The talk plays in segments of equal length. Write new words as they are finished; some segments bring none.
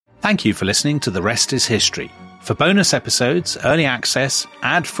Thank you for listening to The Rest is History. For bonus episodes, early access,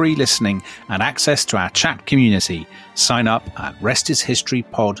 ad-free listening, and access to our chat community, sign up at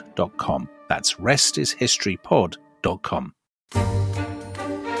restishistorypod.com. That's restishistorypod.com.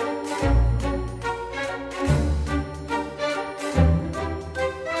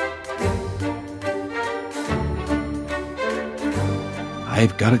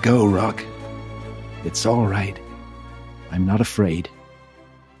 I've got to go, Rock. It's all right. I'm not afraid.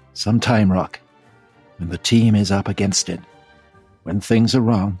 Sometime, Rock, when the team is up against it, when things are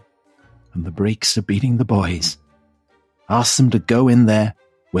wrong, and the brakes are beating the boys, ask them to go in there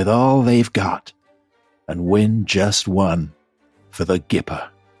with all they've got and win just one for the Gipper.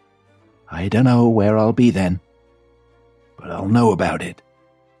 I don't know where I'll be then, but I'll know about it,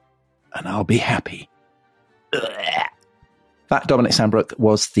 and I'll be happy. That, Dominic Sandbrook,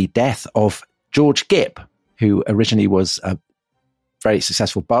 was the death of George Gipp, who originally was a very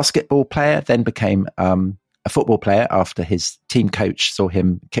successful basketball player, then became a football player after his team coach saw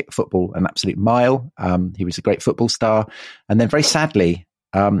him kick the football an absolute mile. He was a great football star. And then very sadly,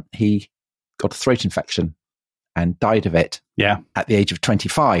 he got a throat infection and died of it at the age of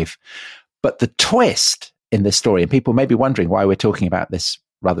 25. But the twist in this story, and people may be wondering why we're talking about this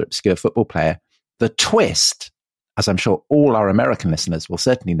rather obscure football player, the twist, as I'm sure all our American listeners will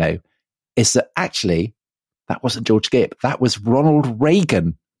certainly know, is that actually that wasn't George Gipp. That was Ronald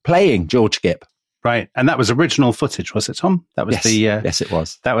Reagan playing George Gipp. Right. And that was original footage, was it, Tom? That was yes, it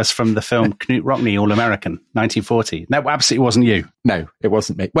was. That was from the film Knute Rockne, All-American, 1940. That absolutely wasn't you. No, it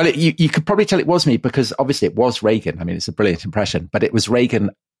wasn't me. Well, you could probably tell it was me because obviously it was Reagan. I mean, it's a brilliant impression, but it was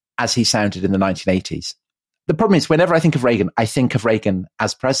Reagan as he sounded in the 1980s. The problem is, whenever I think of Reagan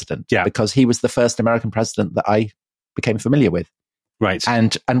as president, because he was the first American president that I became familiar with. Right.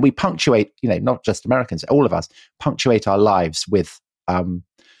 And we punctuate, not just Americans, all of us punctuate our lives with the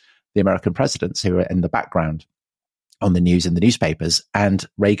American presidents who are in the background on the news and the newspapers. And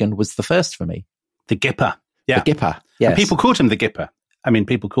Reagan was the first for me. The Gipper. Yeah. The Gipper. Yes. And people called him the Gipper. I mean,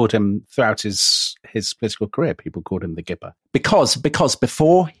 people called him throughout his political career. People called him the Gipper. Because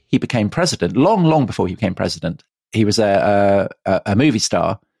before he became president, long before he became president, he was a movie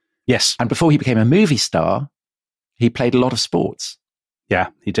star. Yes. And before he became a movie star, he played a lot of sports. Yeah,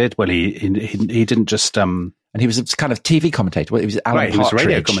 he did. Well, he didn't just... And he was a kind of TV commentator. He was Alan Partridge. He was a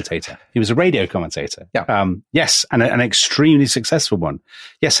radio commentator. He was a radio commentator. Yeah. Yes, and an extremely successful one.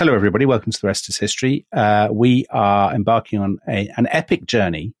 Yes, hello, everybody. Welcome to The Rest is History. We are embarking on an epic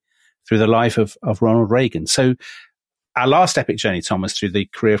journey through the life of Ronald Reagan. So our last epic journey, Tom, was through the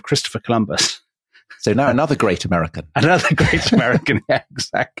career of Christopher Columbus. So now another great American. Another great American, yeah,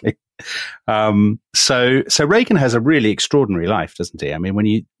 exactly. So Reagan has a really extraordinary life, doesn't he? I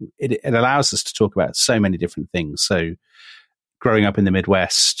mean, it allows us to talk about so many different things. So growing up in the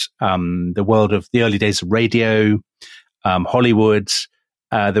Midwest, the world of the early days of radio, Hollywood,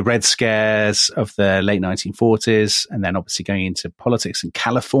 the Red Scares of the late 1940s, and then obviously going into politics in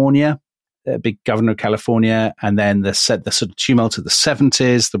California, a big governor of California, and then the sort of tumult of the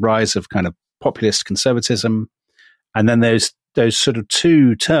 70s, the rise of kind of populist conservatism, and then those sort of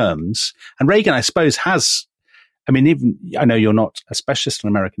two terms. And Reagan, I suppose, I know you're not a specialist in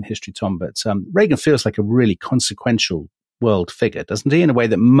American history, Tom, but Reagan feels like a really consequential world figure, doesn't he? In a way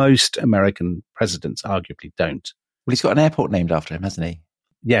that most American presidents arguably don't. Well, he's got an airport named after him, hasn't he?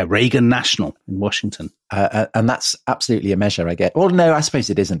 Yeah, Reagan National in Washington. And that's absolutely a measure, I get. Well, no, I suppose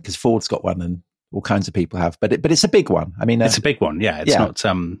it isn't, because Ford's got one and all kinds of people have, but it's a big one. I mean, it's a big one. Yeah. It's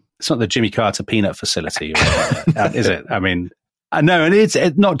not the Jimmy Carter peanut facility, is it? I mean, no, and it's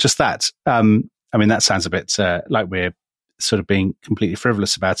not just that. I mean, that sounds a bit like we're sort of being completely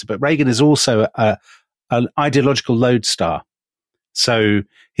frivolous about it, but Reagan is also an ideological lodestar. So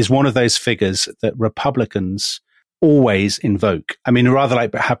he's one of those figures that Republicans always invoke. I mean, rather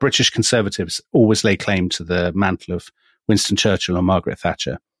like how British conservatives always lay claim to the mantle of Winston Churchill or Margaret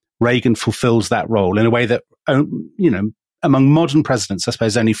Thatcher. Reagan fulfills that role in a way that, among modern presidents, I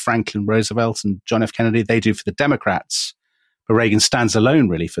suppose only Franklin Roosevelt and John F. Kennedy, they do for the Democrats. But Reagan stands alone,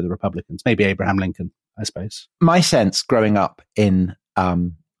 really, for the Republicans. Maybe Abraham Lincoln, I suppose. My sense growing up in a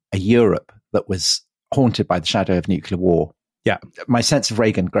Europe that was haunted by the shadow of nuclear war, my sense of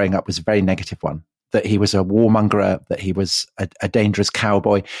Reagan growing up was a very negative one. That he was a warmonger, that he was a dangerous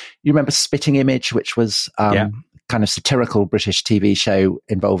cowboy. You remember Spitting Image, which was kind of satirical British TV show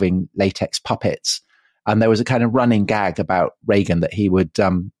involving latex puppets. And there was a kind of running gag about Reagan that he would,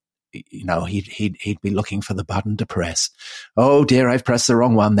 he'd be looking for the button to press. Oh dear, I've pressed the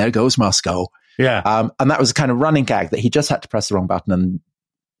wrong one. There goes Moscow. Yeah. And that was a kind of running gag that he just had to press the wrong button and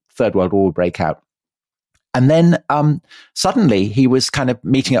Third World War would break out. And then suddenly he was kind of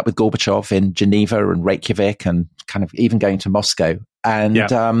meeting up with Gorbachev in Geneva and Reykjavik and kind of even going to Moscow. And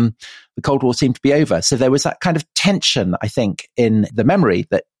the Cold War seemed to be over. So there was that kind of tension, I think, in the memory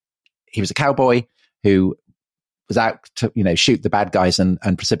that he was a cowboy who was out to, shoot the bad guys and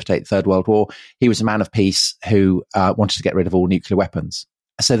precipitate the Third World War. He was a man of peace who wanted to get rid of all nuclear weapons.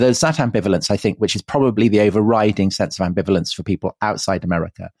 So there's that ambivalence, I think, which is probably the overriding sense of ambivalence for people outside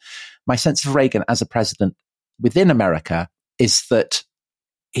America. My sense of Reagan as a president within America is that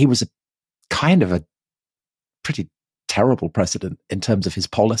he was a kind of a pretty terrible president in terms of his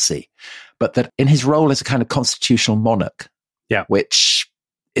policy, but that in his role as a kind of constitutional monarch, which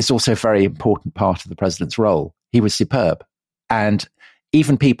is also a very important part of the president's role, he was superb. And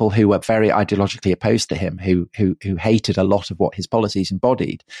even people who were very ideologically opposed to him, who hated a lot of what his policies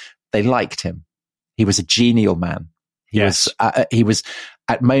embodied, they liked him. He was a genial man. He was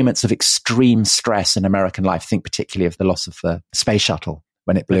at moments of extreme stress in American life. Think particularly of the loss of the space shuttle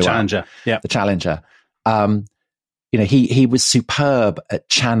when it blew up. The Challenger. He was superb at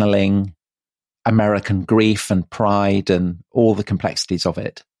channeling American grief and pride and all the complexities of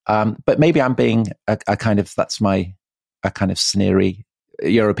it. But maybe I'm being a kind of sneery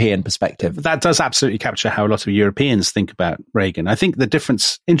European perspective. That does absolutely capture how a lot of Europeans think about Reagan. I think the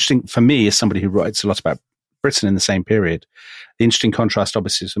difference, interesting for me as somebody who writes a lot about Britain in the same period, the interesting contrast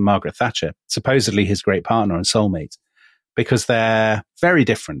obviously is with Margaret Thatcher, supposedly his great partner and soulmate, because they're very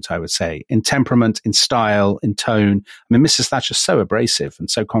different, I would say, in temperament, in style, in tone. I mean, Mrs. Thatcher's so abrasive and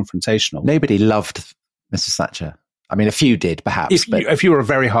so confrontational. Nobody loved Mrs. Thatcher. I mean, a few did, perhaps. If you were a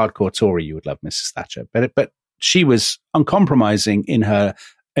very hardcore Tory, you would love Mrs. Thatcher. But she was uncompromising in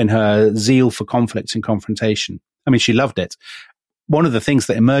her zeal for conflict and confrontation. I mean, she loved it. One of the things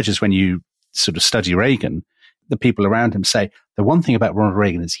that emerges when you sort of study Reagan, the people around him say, the one thing about Ronald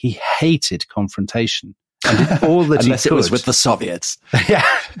Reagan is he hated confrontation. And did all that Unless he could. It was with the Soviets. Yeah,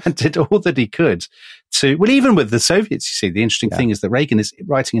 and did all that he could to, well, even with the Soviets, you see, the interesting thing is that Reagan is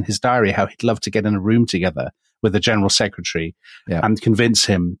writing in his diary how he'd love to get in a room together with the general secretary and convince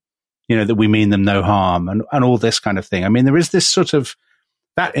him, that we mean them no harm and all this kind of thing. I mean, there is this sort of,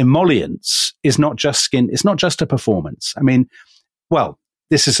 that emollients is not just skin, it's not just a performance. I mean, well,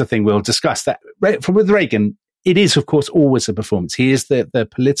 this is a thing we'll discuss that with Reagan. It is, of course, always a performance. He is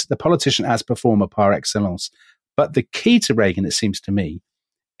the politician as performer par excellence. But the key to Reagan, it seems to me,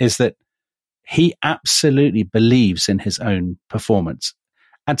 is that he absolutely believes in his own performance.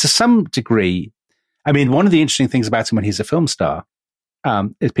 And to some degree, I mean, one of the interesting things about him when he's a film star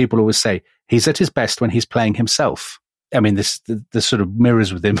is people always say he's at his best when he's playing himself. I mean, the sort of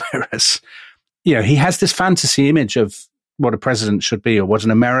mirrors within mirrors. He has this fantasy image of what a president should be or what an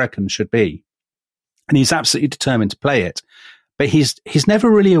American should be. And he's absolutely determined to play it. But he's never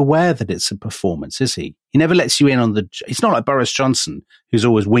really aware that it's a performance, is he? He never lets you in on he's not like Boris Johnson, who's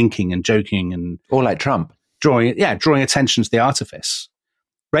always winking and joking and... Or like Trump. Drawing attention to the artifice.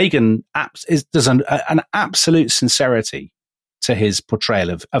 Reagan does an absolute sincerity to his portrayal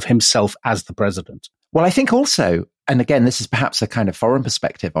of himself as the president. Well, I think also, and again, this is perhaps a kind of foreign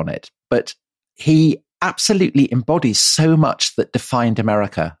perspective on it, but he absolutely embodies so much that defined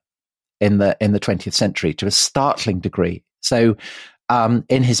America in the 20th century to a startling degree. So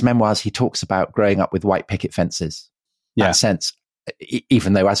in his memoirs, he talks about growing up with white picket fences. That sense,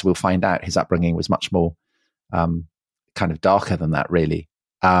 even though, as we'll find out, his upbringing was much more kind of darker than that, really.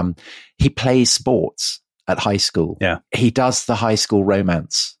 He plays sports at high school. Yeah. He does the high school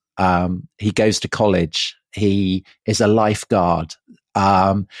romance. He goes to college. He is a lifeguard.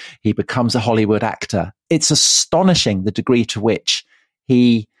 He becomes a Hollywood actor. It's astonishing the degree to which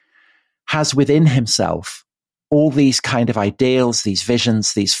he has within himself all these kind of ideals, these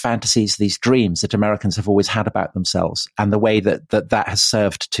visions, these fantasies, these dreams that Americans have always had about themselves, and the way that has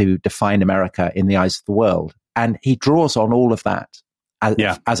served to define America in the eyes of the world. And he draws on all of that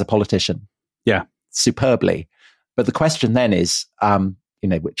as a politician. Yeah. Superbly. But the question then is,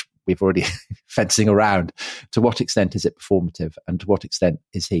 which we've already fencing around, to what extent is it performative, and to what extent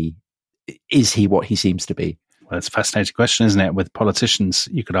is he what he seems to be? Well, it's a fascinating question, isn't it? With politicians,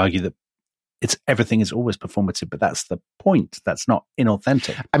 you could argue that everything is always performative, but that's the point. That's not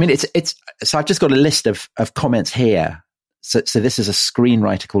inauthentic. I mean, it's so I've just got a list of comments here. So this is a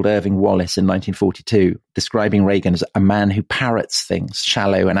screenwriter called Irving Wallace in 1942, describing Reagan as a man who parrots things,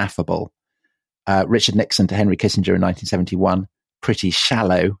 shallow and affable. Richard Nixon to Henry Kissinger in 1971, pretty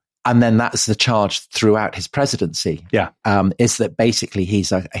shallow. And then that's the charge throughout his presidency. Yeah. Is that basically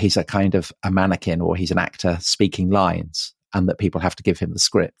he's a kind of a mannequin, or he's an actor speaking lines, and that people have to give him the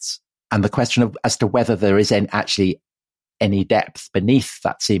scripts. And the question as to whether there is actually any depth beneath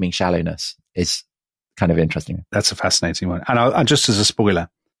that seeming shallowness is kind of interesting. That's a fascinating one. And I just as a spoiler,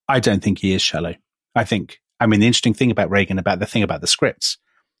 I don't think he is shallow. The interesting thing about Reagan, about the scripts,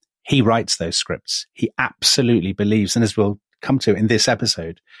 he writes those scripts. He absolutely believes, and as we'll come to in this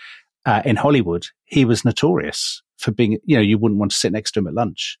episode, in Hollywood, he was notorious for being, you wouldn't want to sit next to him at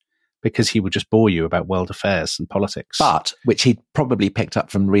lunch because he would just bore you about world affairs and politics. But, which he probably picked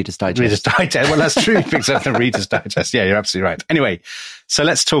up from Reader's Digest. Reader's Digest. Well, that's true. He picks up from Reader's Digest. Yeah, you're absolutely right. Anyway, so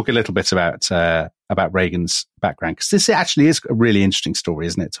let's talk a little bit about Reagan's background, because this actually is a really interesting story,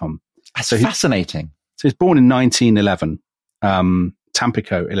 isn't it, Tom? That's fascinating. So he's born in 1911,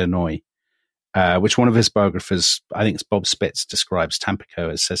 Tampico, Illinois, which one of his biographers, I think it's Bob Spitz, describes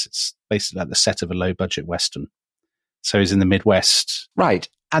Tampico as, says it's basically like the set of a low-budget Western. So he's in the Midwest. Right.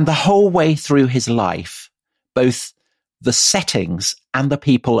 And the whole way through his life, both the settings and the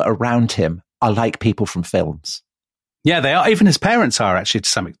people around him are like people from films. Yeah, they are. Even his parents are actually to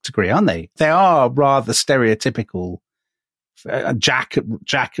some degree, aren't they? They are rather stereotypical. Jack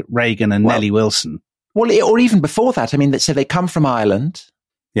Reagan and Nellie Wilson. Well, or even before that. I mean, so they come from Ireland.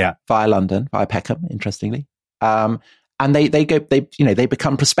 Yeah. Via London, via Peckham, interestingly. And they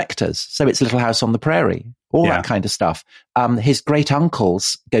become prospectors. So it's Little House on the Prairie, all that kind of stuff. His great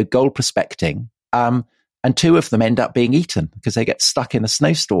uncles go gold prospecting, and two of them end up being eaten because they get stuck in a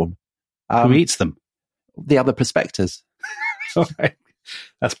snowstorm. Who eats them? The other prospectors.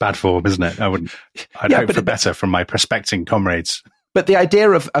 That's bad form, isn't it? I'd hope for better from my prospecting comrades. But the idea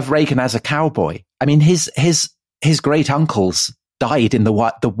of Reagan as a cowboy, I mean, his great uncles died in the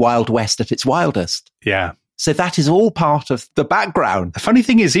Wild West at its wildest. Yeah. So that is all part of the background. The funny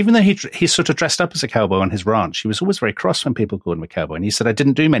thing is, even though he sort of dressed up as a cowboy on his ranch, he was always very cross when people called him a cowboy. And he said, I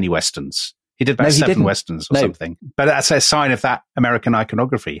didn't do many Westerns. He did about 7 Westerns or something. But that's a sign of that American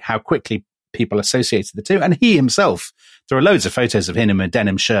iconography, how quickly people associated the two. And he himself, there are loads of photos of him in a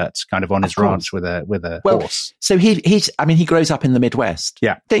denim shirt kind of on his ranch with a horse. So he grows up in the Midwest.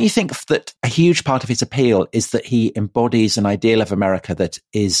 Yeah. Don't you think that a huge part of his appeal is that he embodies an ideal of America that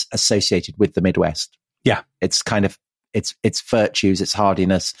is associated with the Midwest? Yeah. It's kind of, it's virtues, it's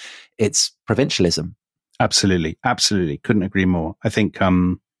hardiness, it's provincialism. Absolutely. Absolutely. Couldn't agree more. I think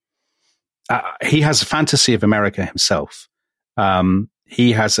he has a fantasy of America himself.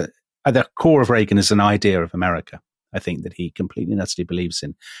 He has at the core of Reagan is an idea of America, I think, that he completely and utterly believes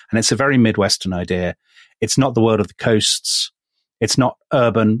in. And it's a very Midwestern idea. It's not the world of the coasts. It's not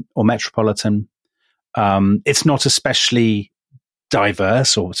urban or metropolitan. It's not especially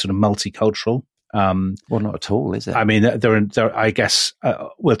diverse or sort of multicultural. Well, not at all, is it? I mean, there I guess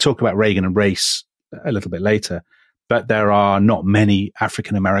we'll talk about Reagan and race a little bit later, but there are not many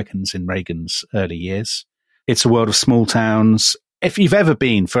African Americans in Reagan's early years. It's a world of small towns. If you've ever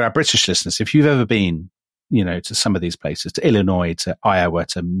been, for our British listeners, if you've ever been, to some of these places, to Illinois, to Iowa,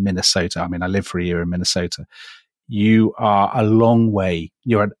 to Minnesota, I mean, I lived for a year in Minnesota, you are a long way,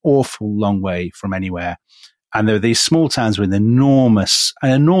 you're an awful long way from anywhere. And there are these small towns with an enormous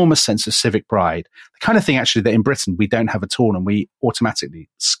sense of civic pride, the kind of thing actually that in Britain we don't have at all and we automatically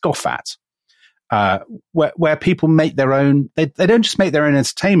scoff at, where people make their own, they don't just make their own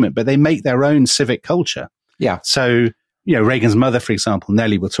entertainment, but they make their own civic culture. Yeah. So, Reagan's mother, for example,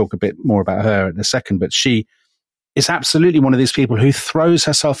 Nellie, we'll talk a bit more about her in a second, but she is absolutely one of these people who throws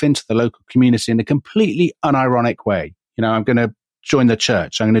herself into the local community in a completely unironic way. I'm going to join the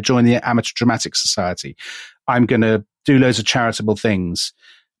church. I'm going to join the Amateur Dramatic Society. I'm going to do loads of charitable things.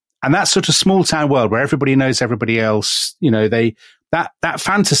 And that sort of small town world where everybody knows everybody else, that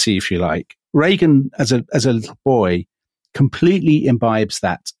fantasy, if you like, Reagan as a little boy completely imbibes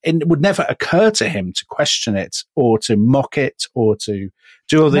that. And it would never occur to him to question it or to mock it or to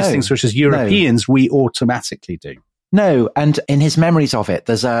do all these things, which as Europeans, we automatically do. No. And in his memories of it,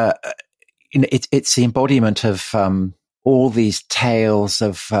 there's it's the embodiment of, all these tales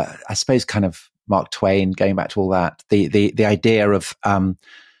of, I suppose, kind of Mark Twain, going back to all that, the idea of,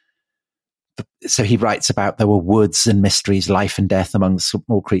 so he writes about there were woods and mysteries, life and death among the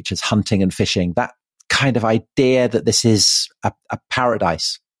small creatures, hunting and fishing, that kind of idea that this is a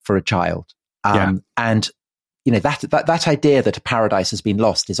paradise for a child. And, that idea that a paradise has been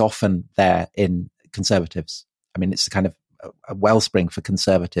lost is often there in conservatives. I mean, it's kind of a wellspring for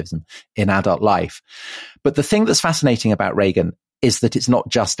conservatism in adult life. But the thing that's fascinating about Reagan is that it's not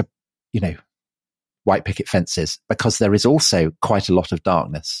just white picket fences, because there is also quite a lot of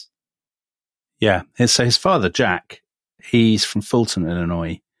darkness. Yeah. So his father, Jack, he's from Fulton,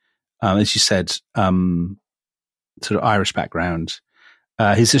 Illinois. As you said, sort of Irish background.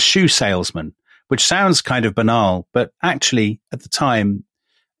 He's a shoe salesman, which sounds kind of banal, but actually at the time,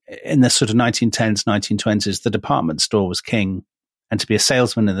 in the sort of 1910s, 1920s, the department store was king. and to be a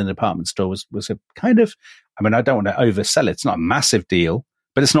salesman in the department store was a kind of, I mean, I don't want to oversell it. It's not a massive deal,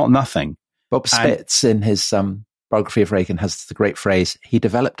 but it's not nothing. Bob Spitz, in his biography of Reagan, has the great phrase, he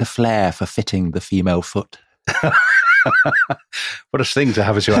developed a flair for fitting the female foot. What a thing to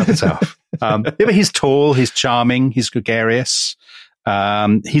have as your epitaph. But he's tall, he's charming, he's gregarious.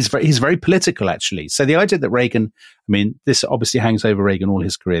 He's very political, actually. So the idea that Reagan, I mean, this obviously hangs over Reagan all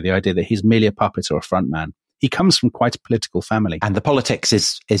his career, the idea that he's merely a puppet or a front man. He comes from quite a political family. And the politics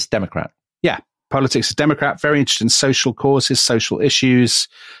is Democrat. Yeah. Politics is Democrat, very interested in social causes, social issues,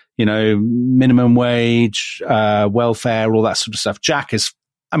 minimum wage, welfare, all that sort of stuff. Jack is,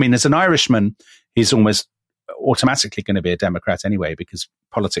 I mean, as an Irishman, he's almost automatically going to be a Democrat anyway, because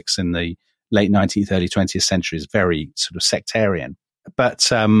politics in the late 19th, early 20th century is very sort of sectarian. But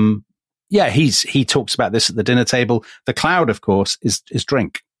he talks about this at the dinner table. The cloud, of course, is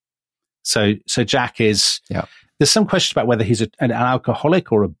drink. So Jack is. Yeah. There's some question about whether he's an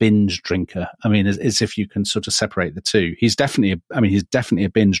alcoholic or a binge drinker. I mean, as if you can sort of separate the two. He's definitely a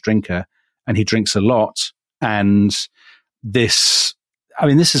binge drinker, and he drinks a lot. And this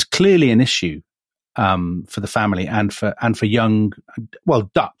is clearly an issue for the family and for young,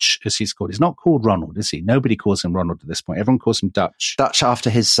 Dutch, as he's called. He's not called Ronald, is he? Nobody calls him Ronald at this point. Everyone calls him Dutch. Dutch after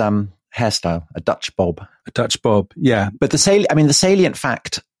his hairstyle, a Dutch bob. A Dutch bob, yeah. But the salient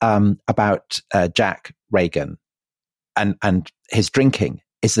fact about Jack Reagan and his drinking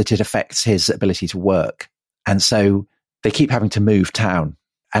is that it affects his ability to work. And so they keep having to move town,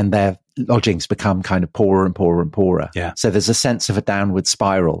 and their lodgings become kind of poorer and poorer and poorer. Yeah. So there's a sense of a downward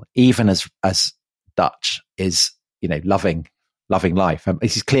spiral, even as Dutch is, loving life.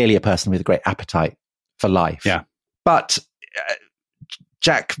 He's clearly a person with a great appetite for life. Yeah. But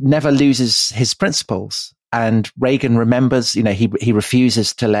Jack never loses his principles. And Reagan remembers, he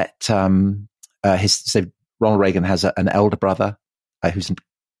refuses to let Ronald Reagan has an elder brother who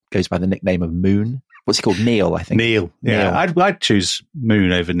goes by the nickname of Moon. What's he called? Neil, I think. Neil. Yeah. Neil. I'd choose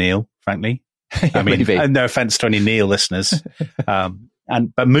Moon over Neil, frankly. I mean, no offense to any Neil listeners.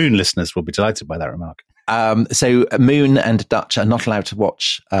 But Moon listeners will be delighted by that remark. So Moon and Dutch are not allowed to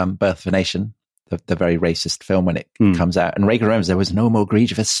watch Birth of a Nation, the very racist film, when it comes out. And Reagan remembers there was no more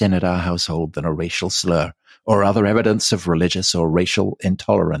grievous sin at our household than a racial slur or other evidence of religious or racial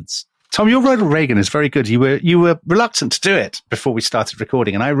intolerance. Tom, your Ronald Reagan is very good. You were reluctant to do it before we started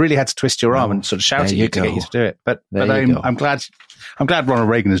recording, and I really had to twist your arm and sort of shout at you to get you to do it. But I'm glad Ronald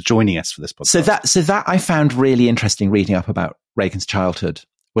Reagan is joining us for this podcast. So that I found really interesting reading up about Reagan's childhood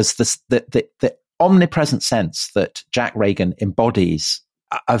was the omnipresent sense that Jack Reagan embodies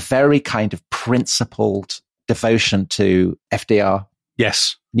a very kind of principled devotion to FDR.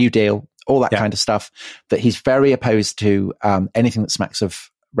 Yes. New Deal, all that kind of stuff, that he's very opposed to anything that smacks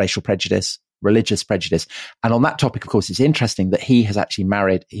of racial prejudice, religious prejudice. And on that topic, of course, it's interesting that he has actually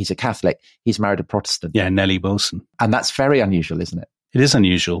married, he's a Catholic, he's married a Protestant. Yeah, Nellie Wilson. And that's very unusual, isn't it? It is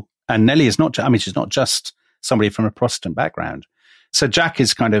unusual. And Nellie is not, she's not just somebody from a Protestant background. So Jack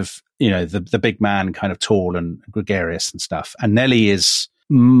is kind of, the big man, kind of tall and gregarious and stuff. And Nellie is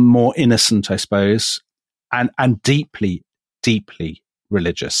more innocent, I suppose, and deeply, deeply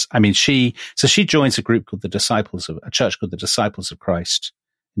religious. I mean, she joins a group called a church called the Disciples of Christ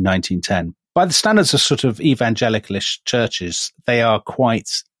in 1910. By the standards of sort of evangelicalish churches, they're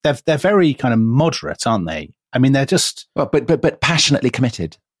very kind of moderate, aren't they? I mean, they're just but passionately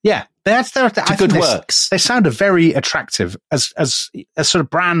committed. Yeah, they're to good works. They sound very attractive as sort of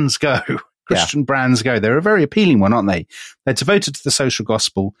brands go. Christian brands go. They're a very appealing one, aren't they? They're devoted to the social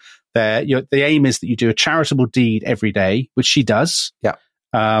gospel. The aim is that you do a charitable deed every day, which she does. Yeah.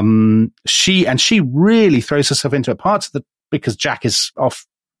 She really throws herself into it. Because Jack is off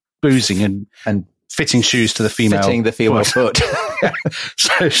boozing and fitting shoes to the female foot.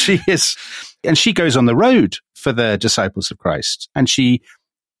 So she is, and she goes on the road for the Disciples of Christ, and she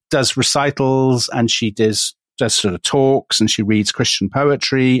does recitals, and she does sort of talks, and she reads Christian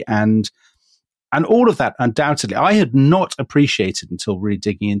poetry, and all of that. Undoubtedly, I had not appreciated until really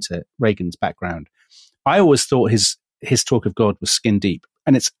digging into Reagan's background. I always thought his talk of God was skin deep,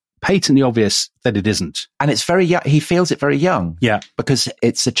 and it's patently obvious that it isn't. And it's very young. He feels it very young. Yeah. Because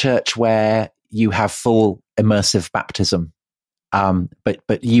it's a church where you have full immersive baptism.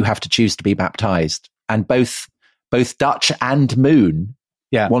 But you have to choose to be baptized. And both Dutch and Moon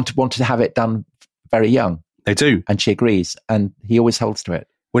want to have it done very young. They do. And she agrees. And he always holds to it.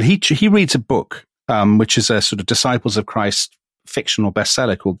 Well, he reads a book, which is a sort of Disciples of Christ fictional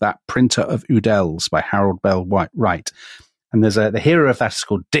bestseller called That Printer of Udels by Harold Bell Wright. And there's the hero of that is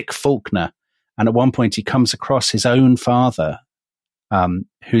called Dick Faulkner. And at one point he comes across his own father,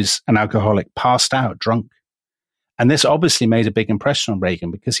 who's an alcoholic, passed out, drunk. And this obviously made a big impression on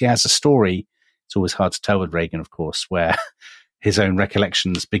Reagan because he has a story. It's always hard to tell with Reagan, of course, where his own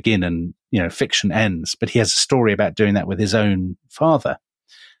recollections begin and, fiction ends. But he has a story about doing that with his own father.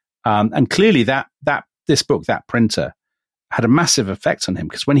 And clearly this book, That Printer, had a massive effect on him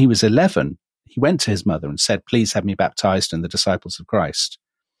because when he was 11, he went to his mother and said, please have me baptized in the disciples of Christ.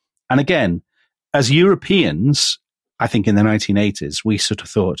 And again, as Europeans, I think in the 1980s, we sort of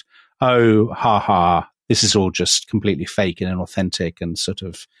thought, oh, ha ha, this is all just completely fake and inauthentic and sort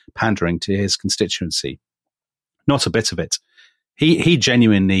of pandering to his constituency. Not a bit of it. He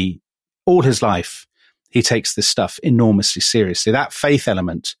genuinely, all his life, he takes this stuff enormously seriously. That faith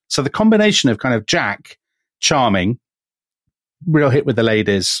element. So the combination of kind of Jack, charming, real hit with the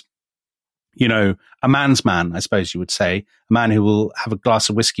ladies, a man's man, I suppose you would say, a man who will have a glass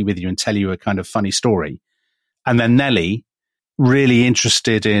of whiskey with you and tell you a kind of funny story. And then Nellie, really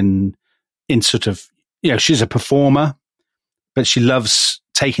interested in sort of, she's a performer, but she loves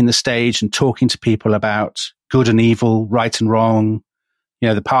taking the stage and talking to people about good and evil, right and wrong,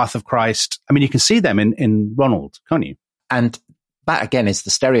 the path of Christ. I mean, you can see them in Ronald, can't you? And that, again, is the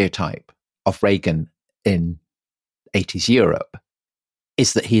stereotype of Reagan in 80s Europe,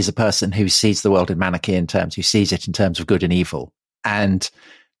 is that he's a person who sees the world in Manichaean terms, who sees it in terms of good and evil. And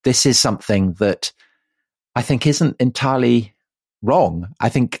this is something that I think isn't entirely wrong. I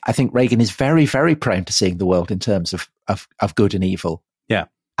think Reagan is very, very prone to seeing the world in terms of good and evil. Yeah.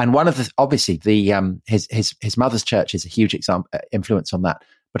 And one of the, obviously, his mother's church is a huge influence on that.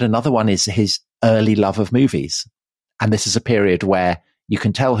 But another one is his early love of movies. And this is a period where you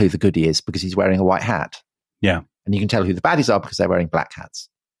can tell who the goodie is because he's wearing a white hat. Yeah. And you can tell who the baddies are because they're wearing black hats.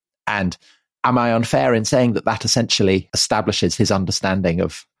 And am I unfair in saying that essentially establishes his understanding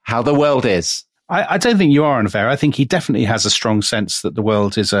of how the world is? I don't think you are unfair. I think he definitely has a strong sense that the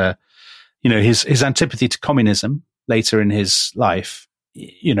world is his antipathy to communism later in his life,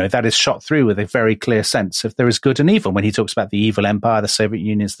 that is shot through with a very clear sense of there is good and evil. When he talks about the evil empire, the Soviet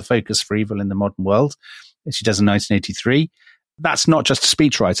Union is the focus for evil in the modern world, as he does in 1983. That's not just a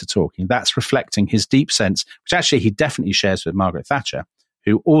speechwriter talking. That's reflecting his deep sense, which actually he definitely shares with Margaret Thatcher,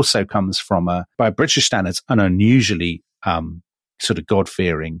 who also comes from by British standards, an unusually sort of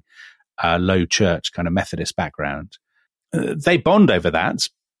God-fearing, low church kind of Methodist background. They bond over that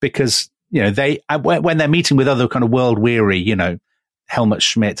because, when they're meeting with other kind of world weary, Helmut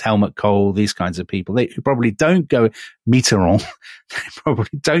Schmidt, Helmut Kohl, these kinds of people, who probably don't go Mitterrand, they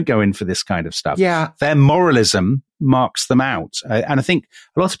probably don't go in for this kind of stuff. Yeah. Their moralism marks them out. And I think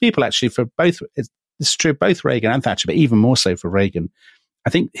a lot of people actually for both, it's true, both Reagan and Thatcher, but even more so for Reagan, I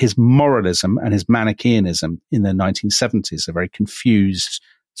think his moralism and his Manichaeanism in the 1970s, a very confused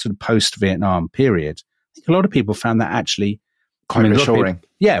sort of post-Vietnam period. I think a lot of people found that actually quite reassuring.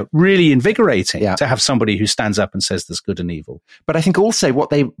 Really invigorating to have somebody who stands up and says there's good and evil. But I think also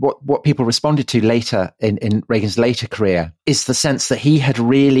what people responded to later in Reagan's later career is the sense that he had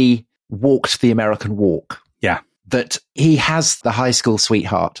really walked the American walk. Yeah. That he has the high school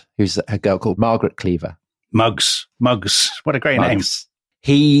sweetheart, who's a girl called Margaret Cleaver. Muggs. What a great name.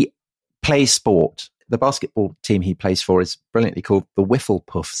 He plays sport. The basketball team he plays for is brilliantly called the Wiffle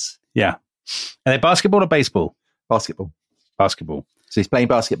Puffs. Yeah. Are they basketball or baseball? Basketball. So he's playing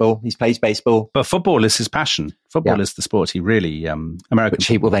basketball. He plays baseball. But football is his passion. Football is the sport he really, American. Which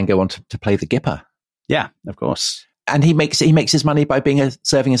he will then go on to play the Gipper. Yeah, of course. And he makes his money by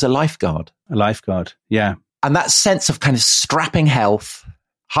serving as a lifeguard. A lifeguard, yeah. And that sense of kind of strapping health,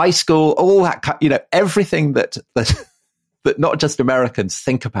 high school, all that, everything that not just Americans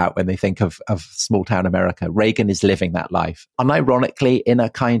think about when they think of small town America. Reagan is living that life. Unironically, in a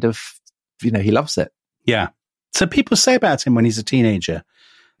kind of, he loves it. Yeah. So people say about him when he's a teenager,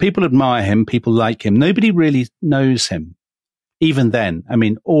 people admire him, people like him. Nobody really knows him. Even then, I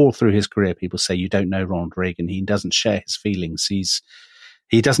mean, all through his career, people say, you don't know Ronald Reagan. He doesn't share his feelings.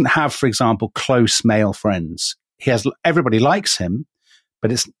 He doesn't have, for example, close male friends. Everybody likes him,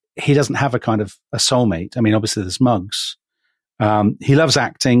 but he doesn't have a kind of a soulmate. I mean, obviously there's Muggs. He loves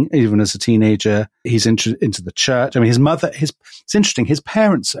acting, even as a teenager. He's into the church. I mean, his mother, it's interesting. His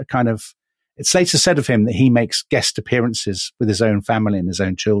parents are kind of, it's later said of him that he makes guest appearances with his own family and his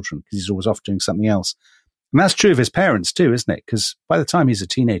own children because he's always off doing something else. And that's true of his parents too, isn't it? Because by the time he's a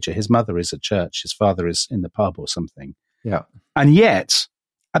teenager, his mother is at church, his father is in the pub or something. Yeah. And yet,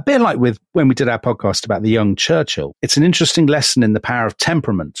 a bit like when we did our podcast about the young Churchill, it's an interesting lesson in the power of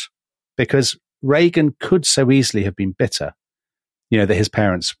temperament because Reagan could so easily have been bitter. That his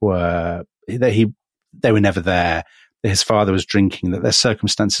parents they were never there, that his father was drinking, that their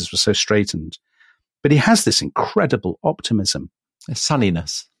circumstances were so straitened. But he has this incredible optimism. A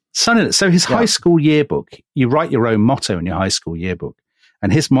sunniness. Sunniness. So his high school yearbook, you write your own motto in your high school yearbook.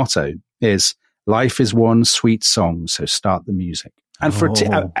 And his motto is, life is one sweet song, so start the music. And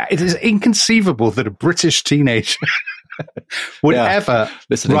it is inconceivable that a British teenager would ever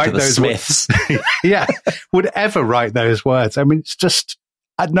listening write to the those Smiths. Would ever write those words. I mean, it's just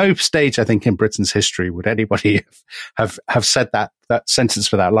at no stage, I think, in Britain's history would anybody have said that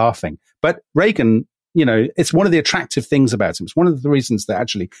sentence without laughing. But Reagan, you know, it's one of the attractive things about him. It's one of the reasons that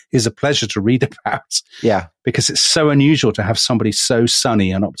actually is a pleasure to read about. Yeah. Because it's so unusual to have somebody so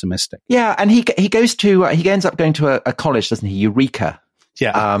sunny and optimistic. Yeah. And he ends up going to a college, doesn't he? Eureka.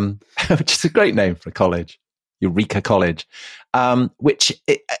 Yeah. Which is a great name for a college. Eureka College. Which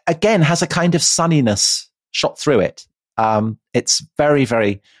again has a kind of sunniness shot through it. It's very,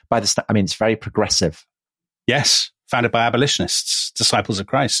 very, it's very progressive. Yes. Founded by abolitionists, disciples of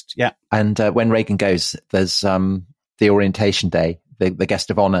Christ. Yeah. And when Reagan goes, there's the orientation day. The guest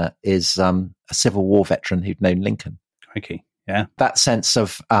of honor is a Civil War veteran who'd known Lincoln. Okay. Yeah. That sense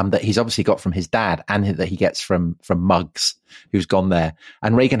of that he's obviously got from his dad and that he gets from Muggs, who's gone there.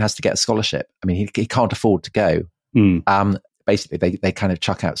 And Reagan has to get a scholarship. I mean, he can't afford to go. Basically, they kind of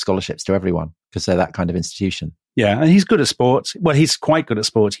chuck out scholarships to everyone because they're that kind of institution. Yeah, and he's good at sports. Well, he's quite good at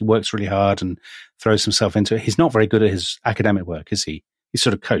sports. He works really hard and throws himself into it. He's not very good at his academic work, is he? He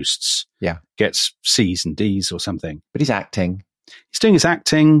sort of coasts. Yeah. Gets C's and D's or something. But he's acting. He's doing his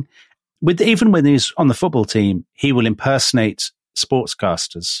acting. Even when he's on the football team, he will impersonate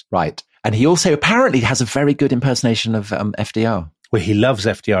sportscasters. Right. And he also apparently has a very good impersonation of FDR. Well, he loves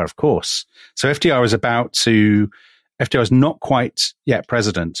FDR, of course. So FDR is not quite yet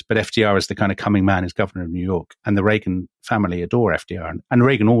president, but FDR is the kind of coming man as governor of New York. And the Reagan family adore FDR. And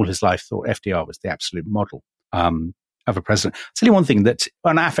Reagan all his life thought FDR was the absolute model of a president. I'll tell you one thing, that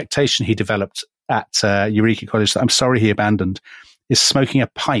an affectation he developed at Eureka College that I'm sorry he abandoned is smoking a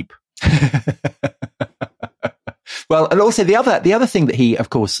pipe. Well, and also the other thing that he, of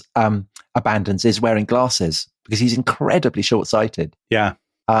course, abandons is wearing glasses because he's incredibly short-sighted. Yeah.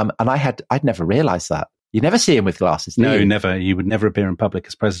 And I'd never realized that. You never see him with glasses, do No, you? never. You would never appear in public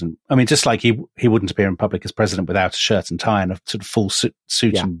as president. I mean, just like he wouldn't appear in public as president without a shirt and tie and a sort of full suit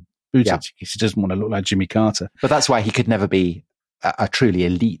and booted. Yeah. He doesn't want to look like Jimmy Carter. But that's why he could never be a truly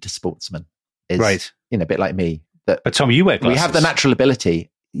elite sportsman. Right. You know, a bit like me. But Tom, you wear glasses. We have the natural ability.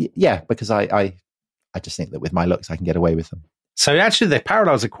 Yeah, because I just think that with my looks, I can get away with them. So actually, the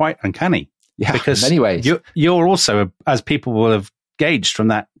parallels are quite uncanny. Yeah, because in many ways. You're also, as people will have gauged from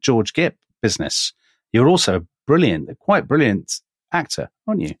that George Gipp business, you're also a quite brilliant actor,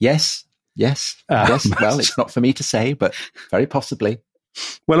 aren't you? Yes. Well, it's not for me to say, but very possibly.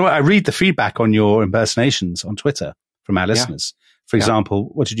 Well, I read the feedback on your impersonations on Twitter from our listeners. For example,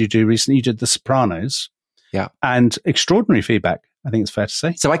 what did you do recently? You did The Sopranos. Yeah. And extraordinary feedback, I think it's fair to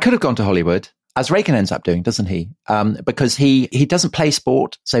say. So I could have gone to Hollywood, as Reagan ends up doing, doesn't he? Because he doesn't play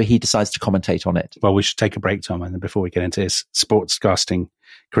sport, so he decides to commentate on it. Well, we should take a break, Tom, and then before we get into his sportscasting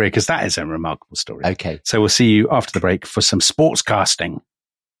career, because that is a remarkable story. Okay. So we'll see you after the break for some sportscasting.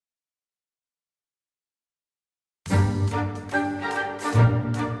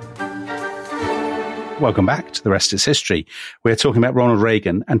 Welcome back to The Rest is History. We're talking about Ronald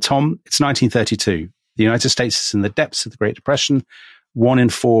Reagan. And Tom, it's 1932. The United States is in the depths of the Great Depression. 1 in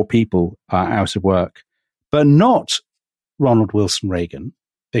 4 people are out of work, but not Ronald Wilson Reagan,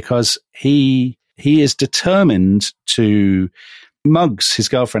 because he is determined to. Muggs, his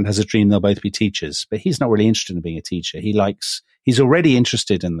girlfriend, has a dream they'll both be teachers, but he's not really interested in being a teacher. He's already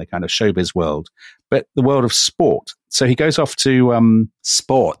interested in the kind of showbiz world, but the world of sport. So he goes off to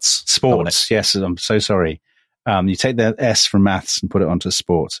sports. Yes, I'm so sorry. You take the S from maths and put it onto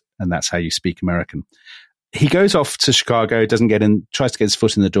sport, and that's how you speak American. He goes off to Chicago, tries to get his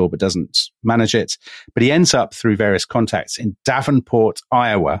foot in the door, but doesn't manage it. But he ends up through various contacts in Davenport,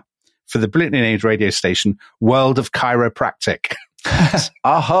 Iowa, for the brilliantly named radio station World of Chiropractic.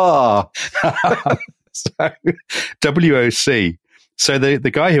 Aha! So, WOC. So the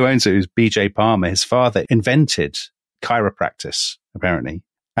guy who owns it is B.J. Palmer. His father invented chiropractic, apparently.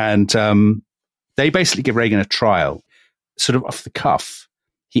 And they basically give Reagan a trial, sort of off the cuff.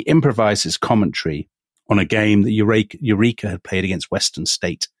 He improvises commentary on a game that Eureka had played against Western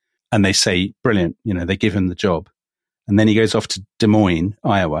State. And they say, brilliant, they give him the job. And then he goes off to Des Moines,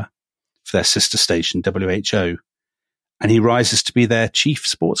 Iowa, for their sister station, WHO. And he rises to be their chief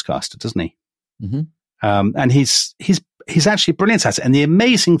sportscaster, doesn't he? Mm-hmm. And he's actually brilliant at it. And the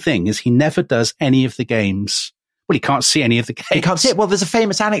amazing thing is he never does any of the games. Well, he can't see any of the games. He can't see it. Well, there's a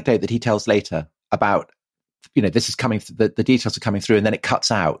famous anecdote that he tells later about, this is coming, the details are coming through and then it cuts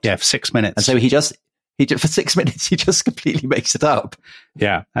out. Yeah, for 6 minutes. And so he just for 6 minutes, he just completely makes it up.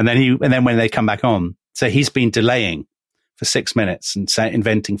 Yeah. And then when they come back on, so he's been delaying for 6 minutes and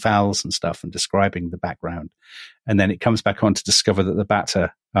inventing fouls and stuff and describing the background. And then it comes back on to discover that the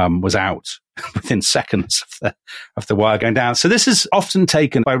batter was out within seconds of the wire going down. So this is often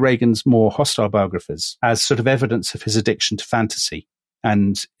taken by Reagan's more hostile biographers as sort of evidence of his addiction to fantasy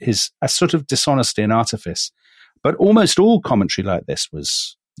and his a sort of dishonesty and artifice. But almost all commentary like this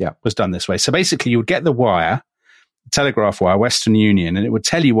was done this way. So basically you would get the wire, telegraph wire, Western Union, and it would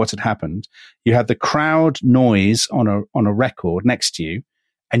tell you what had happened. You had the crowd noise on a record next to you,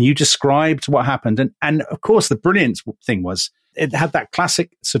 and you described what happened. And of course, the brilliant thing was it had that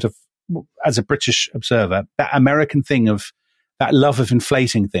classic sort of, as a British observer, that American thing of that love of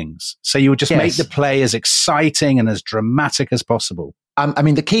inflating things. So you would just make the play as exciting and as dramatic as possible. I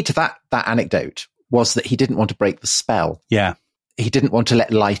mean, the key to that anecdote was that he didn't want to break the spell. Yeah. He didn't want to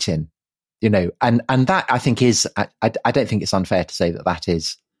let light in, and that I think is, I don't think it's unfair to say that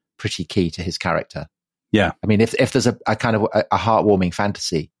is pretty key to his character. Yeah. I mean, if there's a kind of a heartwarming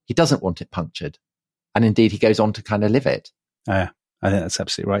fantasy, he doesn't want it punctured. And indeed, he goes on to kind of live it. I think that's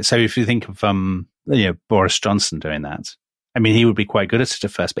absolutely right. So if you think of, Boris Johnson doing that, I mean, he would be quite good at it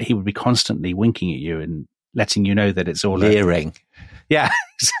at first, but he would be constantly winking at you and letting you know that it's all leering. Yeah,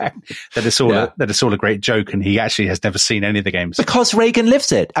 exactly. That it's all a great joke, and he actually has never seen any of the games because Reagan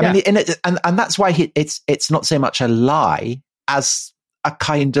lives it. I mean, and that's why it's not so much a lie as a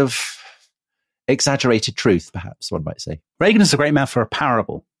kind of exaggerated truth, perhaps one might say. Reagan is a great man for a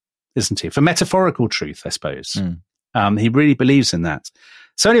parable, isn't he? For metaphorical truth, I suppose. He really believes in that.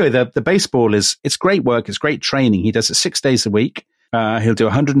 So anyway, the baseball it's great work. It's great training. He does it 6 days a week. He'll do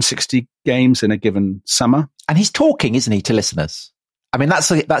 160 games in a given summer. And he's talking, isn't he, to listeners? I mean, that's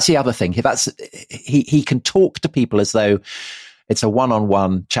the other thing. He can talk to people as though it's a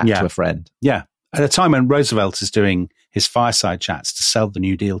one-on-one chat to a friend. Yeah. At a time when Roosevelt is doing his fireside chats to sell the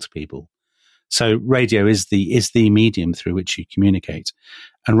New Deal to people. So radio is the medium through which you communicate.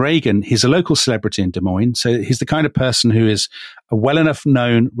 And Reagan, he's a local celebrity in Des Moines. So he's the kind of person who is a well enough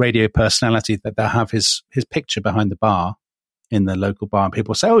known radio personality that they'll have his picture behind the bar in the local bar. And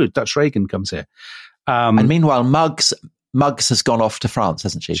people say, oh, Dutch Reagan comes here. And meanwhile, Muggs has gone off to France,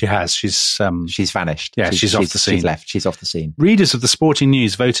 hasn't she? She has. She's vanished. Yeah, she's off the scene. She's left. She's off the scene. Readers of the Sporting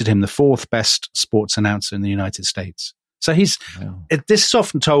News voted him the 4th best sports announcer in the United States. So this is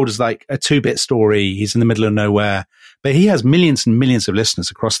often told as like a 2-bit story. He's in the middle of nowhere, but he has millions and millions of listeners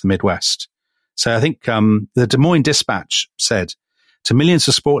across the Midwest. So I think the Des Moines Dispatch said, to millions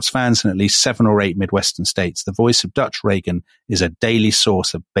of sports fans in at least 7 or 8 Midwestern states, the voice of Dutch Reagan is a daily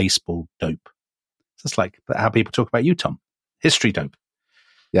source of baseball dope. That's like how people talk about you, Tom. History dope.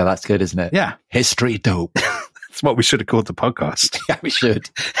 Yeah, that's good, isn't it? Yeah. History dope. That's what we should have called the podcast. Yeah, we should.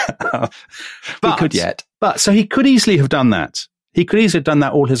 We could yet. But so he could easily have done that. He could easily have done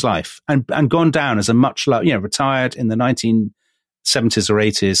that all his life and gone down as a much loved, retired in the 1970s or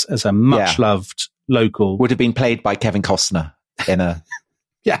 80s as a much loved local. Would have been played by Kevin Costner in a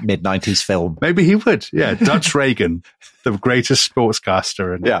mid-90s film. Maybe he would. Yeah. Dutch Reagan, the greatest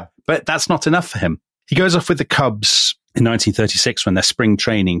sportscaster. But that's not enough for him. He goes off with the Cubs in 1936 when they're spring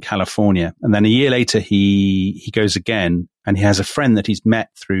training in California. And then a year later, he goes again and he has a friend that he's met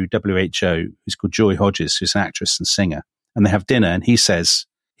through WHO who's called Joy Hodges, who's an actress and singer. And they have dinner and he says,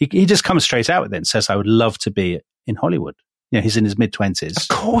 he just comes straight out with it and says, I would love to be in Hollywood. He's in his mid-20s. Of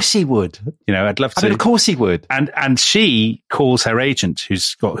course he would. I'd love to. I mean, of course he would. And she calls her agent,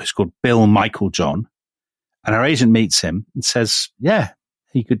 who's called Bill Michael John. And her agent meets him and says, yeah,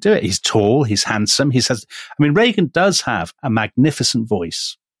 he could do it. He's tall. He's handsome. Reagan does have a magnificent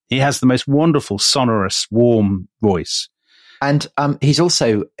voice. He has the most wonderful, sonorous, warm voice. And he's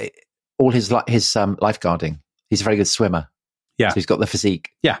also all his lifeguarding. He's a very good swimmer. Yeah. So he's got the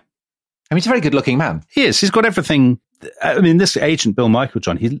physique. Yeah. I mean, he's a very good looking man. He is. He's got everything. I mean, this agent, Bill Michael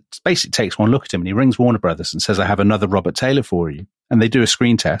John, he basically takes one look at him and he rings Warner Brothers and says, I have another Robert Taylor for you. And they do a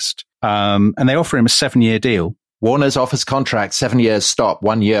screen test. And they offer him a 7-year deal. Warner's offers contract, 7 years, stop,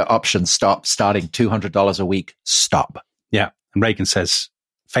 1 year option, stop, starting $200 a week, stop. Yeah. And Reagan says,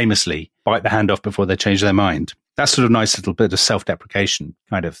 famously, bite the hand off before they change their mind. That's sort of nice little bit of self-deprecation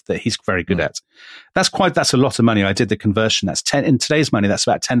kind of that he's very good at. That's a lot of money. I did the conversion. In today's money, that's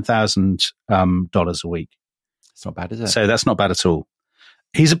about $10,000 a week. It's not bad, is it? So that's not bad at all.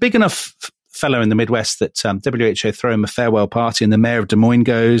 He's a big enough fellow in the Midwest that WHO throw him a farewell party and the mayor of Des Moines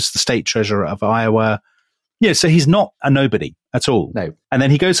goes, the state treasurer of Iowa. Yeah, so he's not a nobody at all. No. And then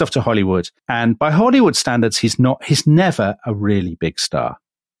he goes off to Hollywood. And by Hollywood standards, he's never a really big star.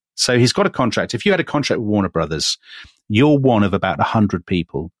 So he's got a contract. If you had a contract with Warner Brothers, you're one of about 100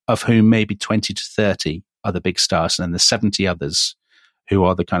 people, of whom maybe 20 to 30 are the big stars, and then there's 70 others who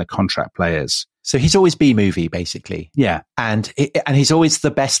are the kind of contract players. So he's always B-movie, basically. Yeah. And he's always the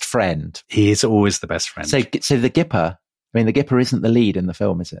best friend. He is always the best friend. So the Gipper, the Gipper isn't the lead in the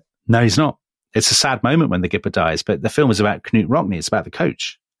film, is it? No, he's not. It's a sad moment when the Gipper dies, but the film is about Knut Rockne. It's about the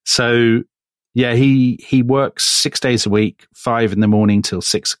coach. So, yeah, he works 6 days a week, 5 in the morning till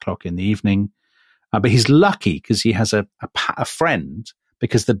 6 o'clock in the evening. But he's lucky because he has a friend,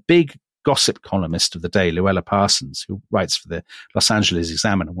 because the big gossip columnist of the day, Luella Parsons, who writes for the Los Angeles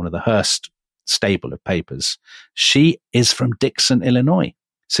Examiner, one of the Hearst stable of papers, she is from Dixon, Illinois.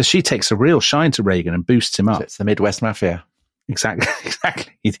 So she takes a real shine to Reagan and boosts him up. So it's the Midwest Mafia. Exactly.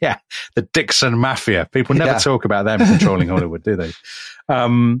 Yeah. The Dixon Mafia. People never talk about them controlling Hollywood, do they?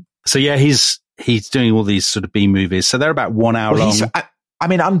 So yeah, he's doing all these sort of B movies. So they're about 1 hour long.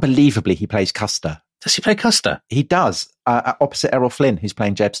 Unbelievably, he plays Custer. Does he play Custer? He does, opposite Errol Flynn, who's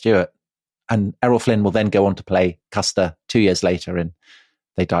playing Jeb Stewart. And Errol Flynn will then go on to play Custer 2 years later in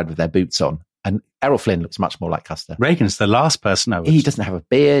They Died with Their Boots On. And Errol Flynn looks much more like Custer. Reagan's the last person I would... He doesn't have a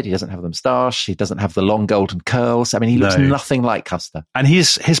beard. He doesn't have the moustache. He doesn't have the long golden curls. He looks nothing like Custer. And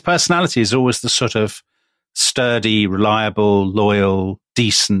his personality is always the sort of sturdy, reliable, loyal,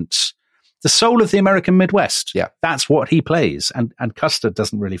 decent, the soul of the American Midwest. Yeah. That's what he plays. And Custer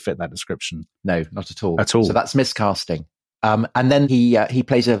doesn't really fit that description. No, not at all. At all. So that's miscasting. And then he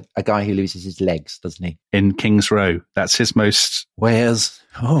plays a guy who loses his legs, doesn't he? In King's Row. That's his most... Where's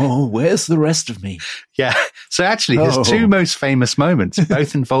the rest of me? Yeah. So actually, his two most famous moments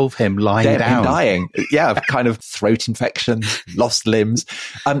both involve him lying down. Dying. Yeah, kind of throat infection, lost limbs.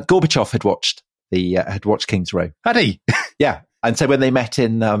 Gorbachev had watched King's Row. Had he? Yeah. And so when they met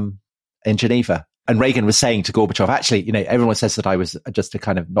in Geneva, and Reagan was saying to Gorbachev, actually, everyone says that I was just a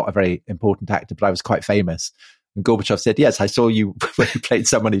kind of not a very important actor, but I was quite famous. And Gorbachev said, yes, I saw you when you played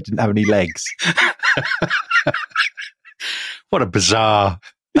someone who didn't have any legs. What a bizarre...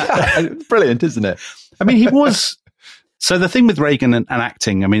 Brilliant, isn't it? He was... So the thing with Reagan and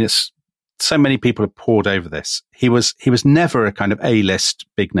acting, it's so many people have poured over this. He was never a kind of A-list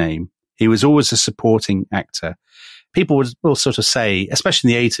big name. He was always a supporting actor. People will sort of say,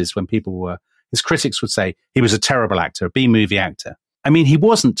 especially in the 80s when his critics would say he was a terrible actor, a B-movie actor. He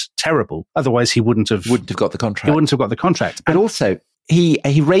wasn't terrible. Otherwise, he wouldn't have got the contract. He wouldn't have got the contract. But also,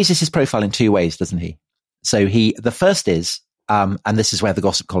 he raises his profile in two ways, doesn't he? So the first is, and this is where the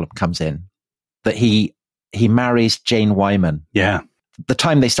gossip column comes in, that he marries Jane Wyman. Yeah. The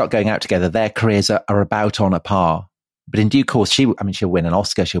time they start going out together, their careers are about on a par. But in due course, she'll win an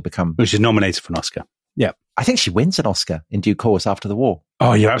Oscar. She'll become... She's nominated for an Oscar. Yeah. I think she wins an Oscar in due course after the war.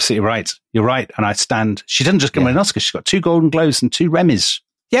 Oh, you're absolutely right. You're right. And I stand... She didn't just get an Oscar. She's got 2 Golden Globes and 2 Emmys.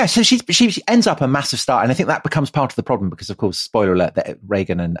 Yeah, so she ends up a massive star. And I think that becomes part of the problem because, of course, spoiler alert, that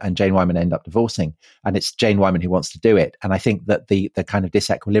Reagan and Jane Wyman end up divorcing. And it's Jane Wyman who wants to do it. And I think that the kind of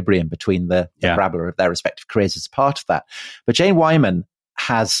disequilibrium between the parabola of their respective careers is part of that. But Jane Wyman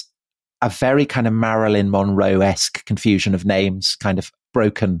has a very kind of Marilyn Monroe-esque confusion of names, kind of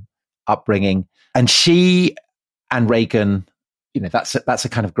broken upbringing. And she and Reagan, that's a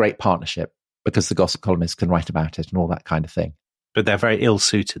kind of great partnership because the gossip columnists can write about it and all that kind of thing. But they're very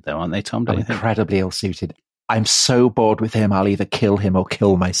ill-suited though, aren't they, Tom? Incredibly ill-suited. I'm so bored with him, I'll either kill him or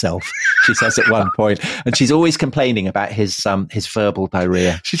kill myself, she says at one point. And she's always complaining about his verbal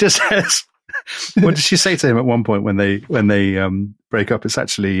diarrhea. She just says... What did she say to him at one point when they break up? It's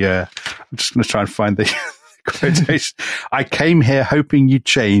actually, I'm just going to try and find the quotation. I came here hoping you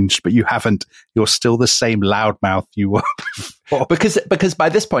changed, but you haven't. You're still the same loudmouth you were before. Because by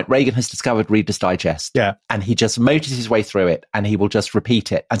this point, Reagan has discovered Reader's Digest. Yeah. And he just motors his way through it and he will just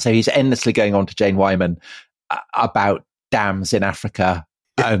repeat it. And so he's endlessly going on to Jane Wyman about dams in Africa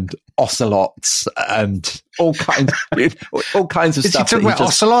and ocelots and all kinds of Is stuff. Is he talking about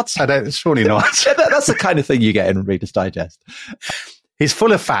ocelots? I don't, surely not. That's the kind of thing you get in Reader's Digest. He's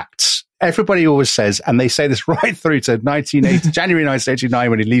full of facts. Everybody always says, and they say this right through to January 1989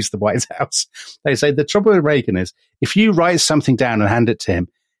 when he leaves the White House. They say the trouble with Reagan is if you write something down and hand it to him,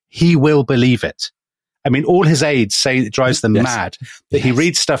 he will believe it. All his aides say it drives them mad that he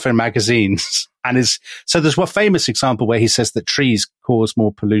reads stuff in magazines and so there's one famous example where he says that trees cause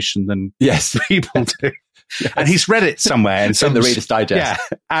more pollution than people do. Yes. And he's read it somewhere. And in the Reader's Digest.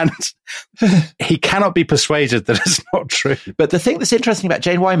 Yeah. And he cannot be persuaded that it's not true. But the thing that's interesting about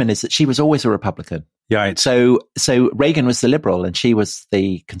Jane Wyman is that she was always a Republican. Yeah. So Reagan was the liberal and she was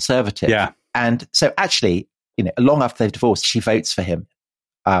the conservative. Yeah. And so actually, long after they've divorced, she votes for him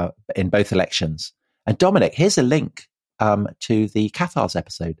in both elections. And Dominic, here's a link to the Cathars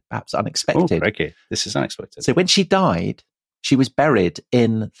episode, perhaps unexpected. Oh, crikey. This is unexpected. So when she died, she was buried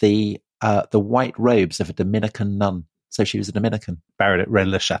in the white robes of a Dominican nun. So she was a Dominican. Buried at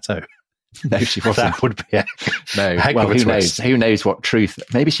Rennes-le-Château. No, she wasn't. That would be no. Well, who knows? Who knows what truth?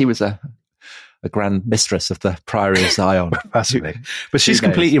 Maybe she was a grand mistress of the Priory of Zion. Possibly. But she's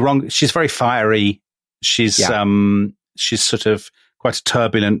completely wrong. She's very fiery. She's sort of quite a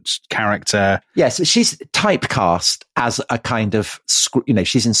turbulent character. Yes, she's typecast as a kind of,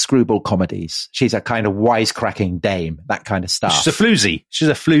 she's in screwball comedies. She's a kind of wisecracking dame, that kind of stuff. She's a floozy. She's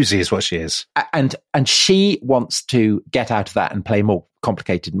a floozy is what she is. And she wants to get out of that and play more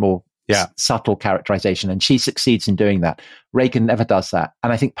complicated, more subtle characterization. And she succeeds in doing that. Reagan never does that.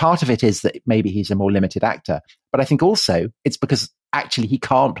 And I think part of it is that maybe he's a more limited actor. But I think also it's because actually he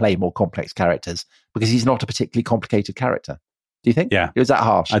can't play more complex characters because he's not a particularly complicated character. Do you think? Yeah. Was that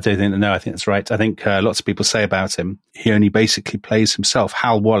harsh? I don't think, no, I think that's right. I think lots of people say about him, he only basically plays himself.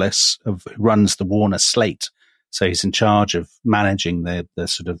 Hal Wallace, who runs the Warner slate, so he's in charge of managing the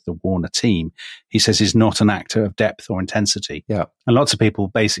sort of the Warner team. He says he's not an actor of depth or intensity. Yeah. And lots of people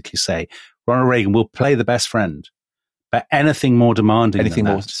basically say, Ronald Reagan will play the best friend, but anything more demanding anything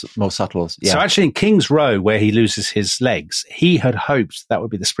than more, that. more subtle. Yeah. So actually in King's Row, where he loses his legs, he had hoped that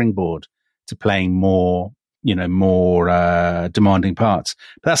would be the springboard to playing more demanding parts.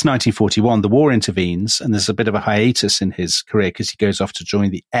 But that's 1941. The war intervenes and there's a bit of a hiatus in his career because he goes off to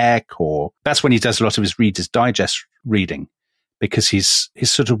join the Air Corps. That's when he does a lot of his Reader's Digest reading because he's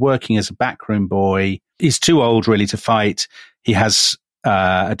sort of working as a backroom boy. He's too old really to fight. He has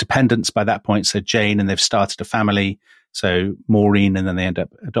a dependence by that point. So Jane, and they've started a family. So Maureen, and then they end up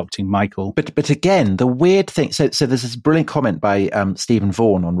adopting Michael. But again, the weird thing, so there's this brilliant comment by Stephen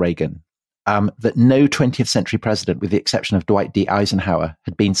Vaughan on Reagan, that no 20th century president, with the exception of Dwight D. Eisenhower,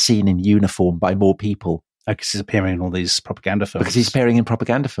 had been seen in uniform by more people. Because he's appearing in all these propaganda films. Because he's appearing in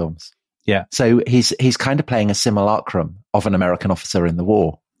propaganda films. Yeah. So he's kind of playing a simulacrum of an American officer in the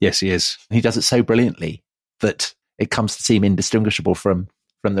war. Yes, he is. And he does it so brilliantly that it comes to seem indistinguishable from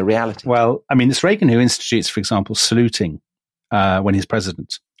the reality. Well, I mean, it's Reagan who institutes, for example, saluting when he's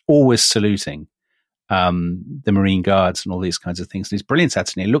president, always saluting. The Marine Guards and all these kinds of things. And he's brilliant at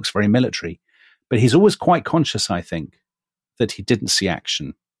it, and he looks very military. But he's always quite conscious, I think, that he didn't see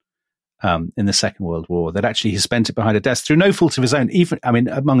action in the Second World War, that actually he spent it behind a desk through no fault of his own. Even, I mean,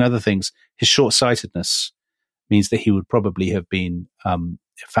 among other things, his short-sightedness means that he would probably have been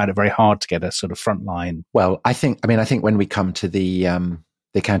found it very hard to get a sort of front line. Well, I think when we come to the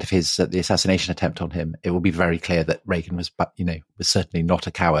account of his the assassination attempt on him, it will be very clear that Reagan was certainly not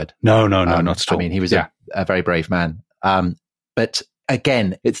a coward. No, not at all. I mean, he was a very brave man. But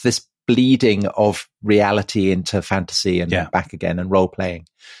again, it's this bleeding of reality into fantasy and back again, and role playing,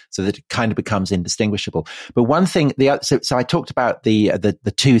 so that it kind of becomes indistinguishable. But one thing, so I talked about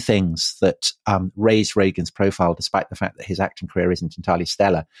the two things that raised Reagan's profile, despite the fact that his acting career isn't entirely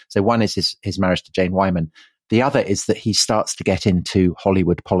stellar. So one is his marriage to Jane Wyman. The other is that he starts to get into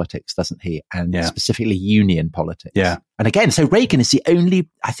Hollywood politics, doesn't he? And specifically union politics. Yeah. And again, so Reagan is the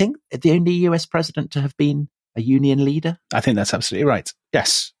only US president to have been a union leader. I think that's absolutely right.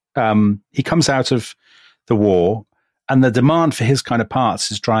 Yes. He comes out of the war and the demand for his kind of parts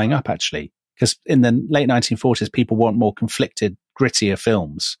is drying up, actually, because in the late 1940s, people want more conflicted, grittier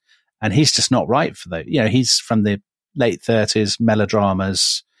films. And he's just not right for those. He's from the late 30s,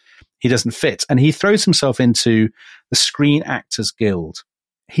 melodramas. He doesn't fit. And he throws himself into the Screen Actors Guild.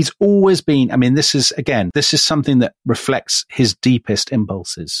 He's always been, I mean, this is something that reflects his deepest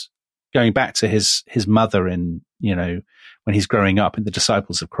impulses. Going back to his mother in, when he's growing up in the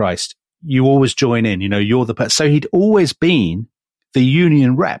Disciples of Christ, you always join in, you're the person. So he'd always been the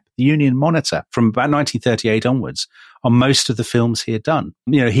union rep, the union monitor from about 1938 onwards on most of the films he had done.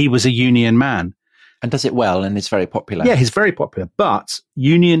 He was a union man. And does it well, and it's very popular. Yeah, he's very popular. But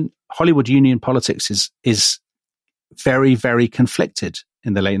Hollywood union politics is very, very conflicted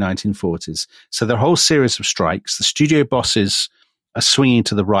in the late 1940s. So there are a whole series of strikes. The studio bosses are swinging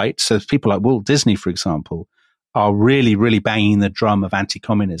to the right. So people like Walt Disney, for example, are really, really banging the drum of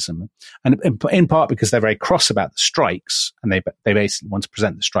anti-communism. And in part because they're very cross about the strikes, and they basically want to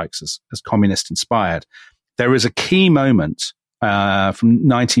present the strikes as communist inspired. There is a key moment from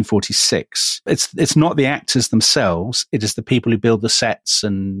 1946. It's not the actors themselves. It is the people who build the sets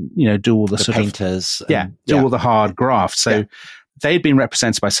and, do all the sort painters. Do all the hard graft. So they'd been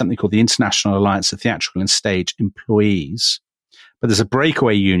represented by something called the International Alliance of Theatrical and Stage Employees. But there's a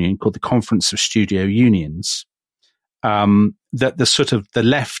breakaway union called the Conference of Studio Unions, that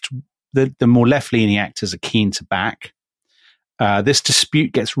the more left-leaning actors are keen to back. This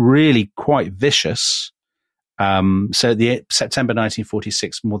dispute gets really quite vicious. So the September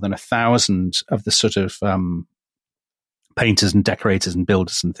 1946, more than 1,000 of the sort of painters and decorators and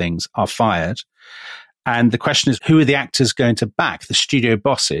builders and things are fired. And the question is, who are the actors going to back, the studio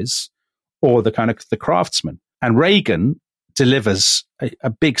bosses or the kind of the craftsmen? And Reagan delivers a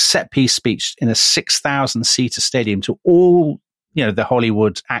big set piece speech in a 6,000 seater stadium to all, the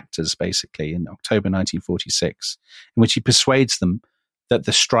Hollywood actors, basically, in October 1946, in which he persuades them that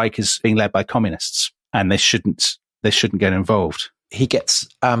the strike is being led by communists and they shouldn't get involved. He gets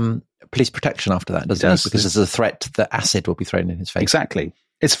police protection after that, doesn't he? Because there's a threat that acid will be thrown in his face. Exactly.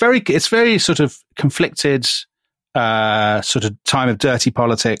 It's very sort of conflicted, sort of time of dirty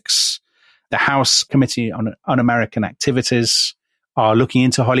politics. The House Committee on Un-American Activities are looking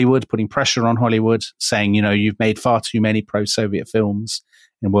into Hollywood, putting pressure on Hollywood, saying, you've made far too many pro-Soviet films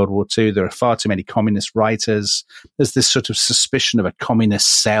in World War II. There are far too many communist writers. There's this sort of suspicion of a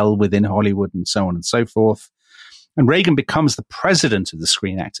communist cell within Hollywood and so on and so forth. And Reagan becomes the president of the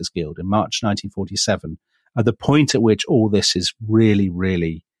Screen Actors Guild in March 1947, at the point at which all this is really,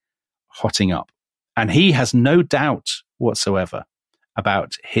 really hotting up. And he has no doubt whatsoever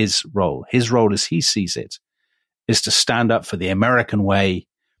about his role. His role, as he sees it, is to stand up for the American way,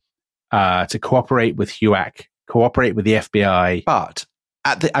 to cooperate with HUAC, cooperate with the FBI. But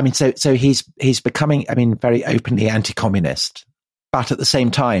so he's becoming, very openly anti-communist. But at the same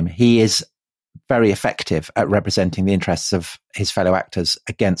time, he is very effective at representing the interests of his fellow actors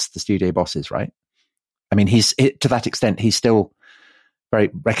against the studio bosses, right? To that extent, he's still very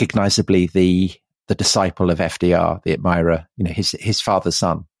recognizably the disciple of FDR, the admirer, his father's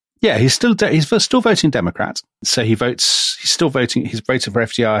son. Yeah, he's still voting Democrat. So he's still voting. He's voted for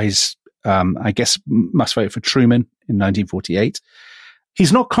FDR. He's, I guess, must vote for Truman in 1948.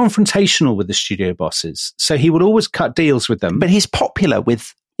 He's not confrontational with the studio bosses. So he would always cut deals with them. But he's popular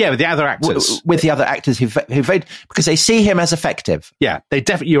with the other actors. With the other actors who vote, because they see him as effective. Yeah,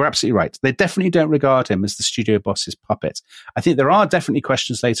 you're absolutely right. They definitely don't regard him as the studio boss's puppet. I think there are definitely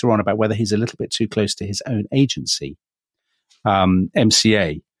questions later on about whether he's a little bit too close to his own agency,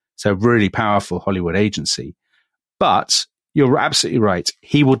 MCA. So a really powerful Hollywood agency. But you're absolutely right.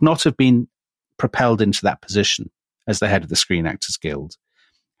 He would not have been propelled into that position as the head of the Screen Actors Guild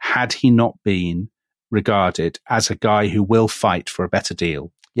had he not been regarded as a guy who will fight for a better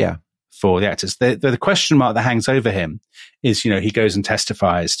deal. Yeah. For the actors. The question mark that hangs over him is, he goes and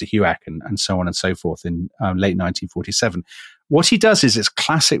testifies to HUAC and so on and so forth in late 1947. What he does is, it's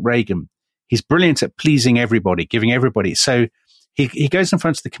classic Reagan. He's brilliant at pleasing everybody, giving everybody. So he goes in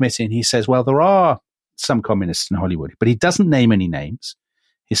front of the committee and he says, well, there are some communists in Hollywood, but he doesn't name any names.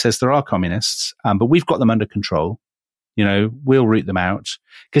 He says there are communists, but we've got them under control. We'll root them out,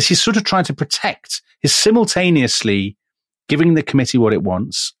 because he's sort of trying to protect. He's simultaneously giving the committee what it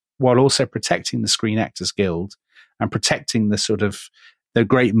wants, while also protecting the Screen Actors Guild and protecting the sort of the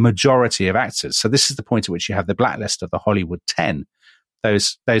great majority of actors. So this is the point at which you have the blacklist of the Hollywood 10.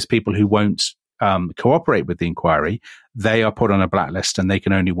 Those people who won't cooperate with the inquiry, they are put on a blacklist and they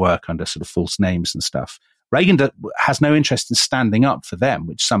can only work under sort of false names and stuff. Reagan has no interest in standing up for them,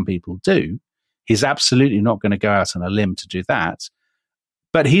 which some people do. He's absolutely not going to go out on a limb to do that.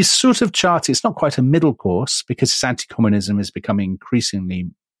 But he's sort of charting, it's not quite a middle course, because his anti-communism is becoming increasingly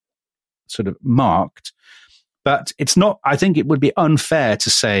sort of marked. But it's not, I think it would be unfair to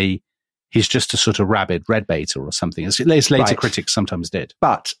say he's just a sort of rabid red baiter or something, as later critics sometimes did.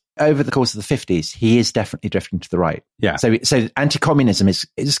 But over the course of the 50s, he is definitely drifting to the right. Yeah. So anti-communism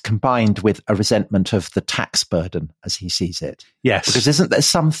is combined with a resentment of the tax burden, as he sees it. Yes. Because isn't there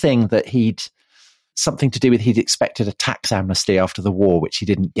something to do with he'd expected a tax amnesty after the war, which he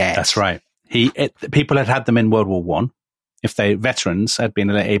didn't get? That's right. People had them in World War One. If veterans had been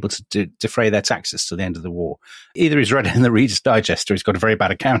able to defray their taxes to the end of the war. Either he's read it in the Reader's Digest or he's got a very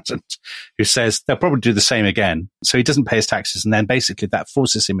bad accountant who says they'll probably do the same again. So he doesn't pay his taxes, and then basically that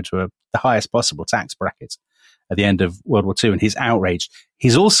forces him into the highest possible tax bracket at the end of World War II, and he's outraged.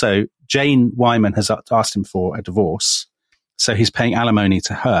 He's also, Jane Wyman has asked him for a divorce, so he's paying alimony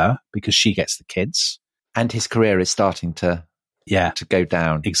to her because she gets the kids. And his career is starting to go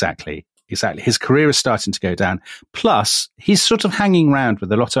down. Exactly. His career is starting to go down. Plus, he's sort of hanging around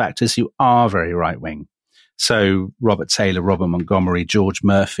with a lot of actors who are very right-wing. So Robert Taylor, Robert Montgomery, George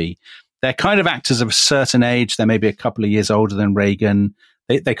Murphy, they're kind of actors of a certain age. They're maybe a couple of years older than Reagan.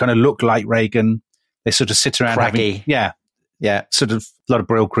 They kind of look like Reagan. They sort of sit around Craggy. Sort of a lot of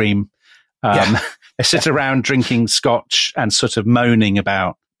Brill cream. They sit around drinking scotch and sort of moaning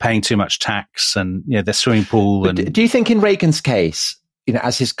about paying too much tax and their swimming pool. And do you think in Reagan's case,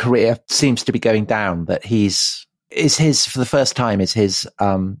 as his career seems to be going down, that for the first time, is his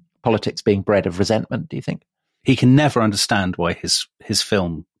politics being bred of resentment, do you think? He can never understand why his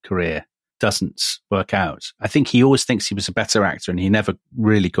film career doesn't work out. I think he always thinks he was a better actor, and he never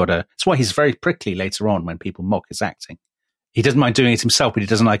really that's why he's very prickly later on when people mock his acting. He doesn't mind doing it himself, but he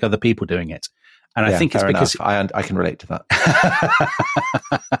doesn't like other people doing it. And I think it's because I can relate to that.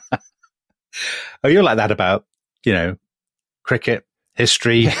 Oh, you're like that about, cricket,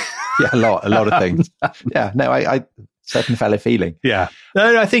 history. Yeah, a lot of things. Yeah, no, I certain fellow feeling. Yeah,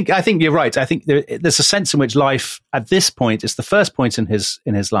 no, I think you're right. I think there's a sense in which life at this point is the first point in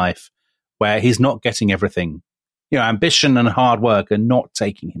his life where he's not getting everything. Ambition and hard work are not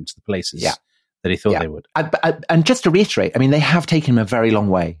taking him to the places that he thought they would. And just to reiterate, I mean, they have taken him a very long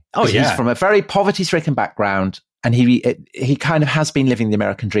way. Oh, yeah. He's from a very poverty-stricken background, and he kind of has been living the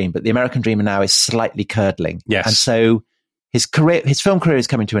American dream, but the American dream now is slightly curdling. Yes. And so his film career is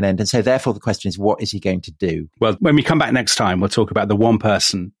coming to an end, and so therefore the question is, what is he going to do? Well, when we come back next time, we'll talk about the one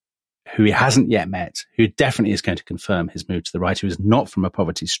person who he hasn't yet met, who definitely is going to confirm his move to the right, who is not from a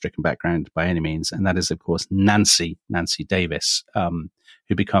poverty-stricken background by any means, and that is, of course, Nancy Davis,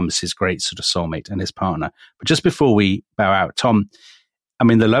 who becomes his great sort of soulmate and his partner. But just before we bow out, Tom, I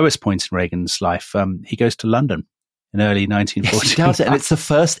mean, the lowest point in Reagan's life, he goes to London in early 1940. Yes, he does, and it's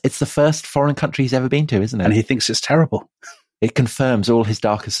the first foreign country he's ever been to, isn't it? And he thinks it's terrible. It confirms all his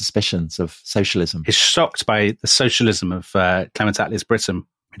darkest suspicions of socialism. He's shocked by the socialism of Clement Attlee's Britain.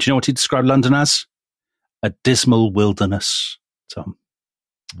 Do you know what he described London as? A dismal wilderness, Tom.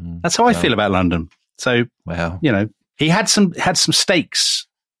 That's how I feel about London. So, he had some steaks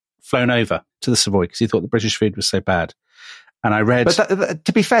flown over to the Savoy because he thought the British food was so bad. And I read... But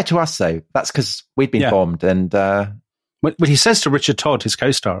to be fair to us, though, that's because we'd been bombed. And but he says to Richard Todd, his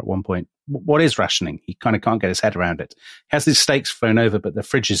co-star, at one point, what is rationing? He kind of can't get his head around it. He has these steaks flown over, but the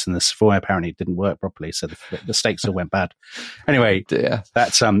fridges in the Savoy apparently didn't work properly, so the steaks all went bad. Anyway,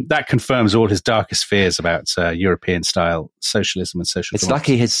 that confirms all his darkest fears about European-style socialism and social It's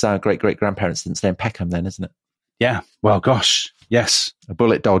lucky his great-great-grandparents didn't stay in Peckham then, isn't it? Yeah. Well, gosh, yes. A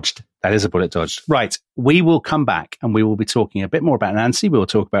bullet dodged. That is a bullet dodged. Right. We will come back and we will be talking a bit more about Nancy. We will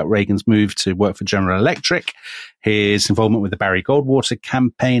talk about Reagan's move to work for General Electric, his involvement with the Barry Goldwater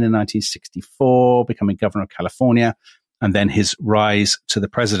campaign in 1964, becoming governor of California, and then his rise to the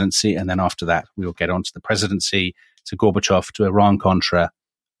presidency. And then after that, we will get on to the presidency, to Gorbachev, to Iran-Contra,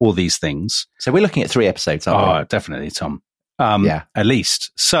 all these things. So we're looking at 3 episodes, aren't we? Oh, definitely, Tom. At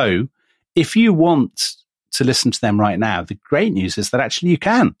least. So if you want to listen to them right now, the great news is that actually you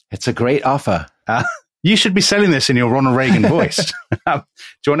can. It's a great offer. You should be selling this in your Ronald Reagan voice. Do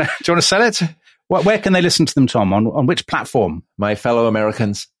you want to sell it? Where can they listen to them, Tom? On which platform? My fellow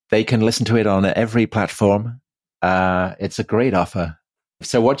Americans, they can listen to it on every platform. It's a great offer.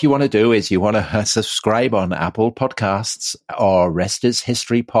 So what you want to do is you want to subscribe on Apple Podcasts or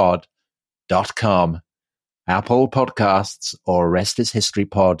restishistorypod.com. Apple Podcasts or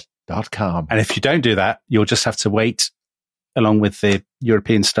restishistorypod.com. And if you don't do that, you'll just have to wait along with the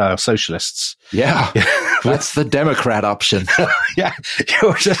European-style socialists. Yeah, that's the Democrat option. Yeah,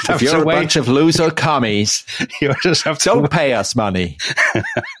 you'll just have if you're to a wait. Bunch of loser commies, you'll just have to don't pay us money.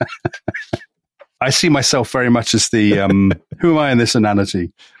 I see myself very much as the who am I in this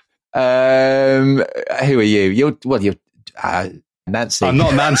analogy? Who are you? You're Nancy. I'm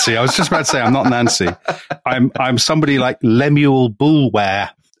not Nancy. I was just about to say I'm not Nancy. I'm somebody like Lemuel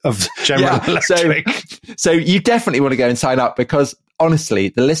Boulware of General Electric. So you definitely want to go and sign up, because honestly,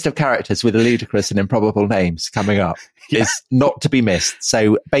 the list of characters with ludicrous and improbable names coming up is not to be missed.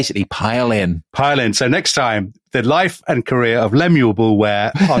 So basically, pile in. So next time, the life and career of Lemuel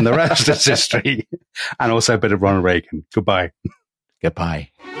Boulware on the rest of history, and also a bit of Ronald Reagan. Goodbye. Goodbye.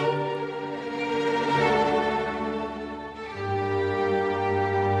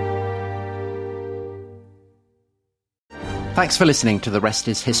 Thanks for listening to The Rest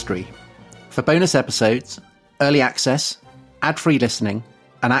is History. For bonus episodes, early access, ad-free listening,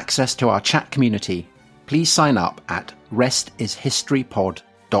 and access to our chat community, please sign up at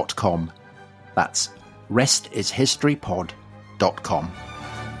restishistorypod.com. That's restishistorypod.com.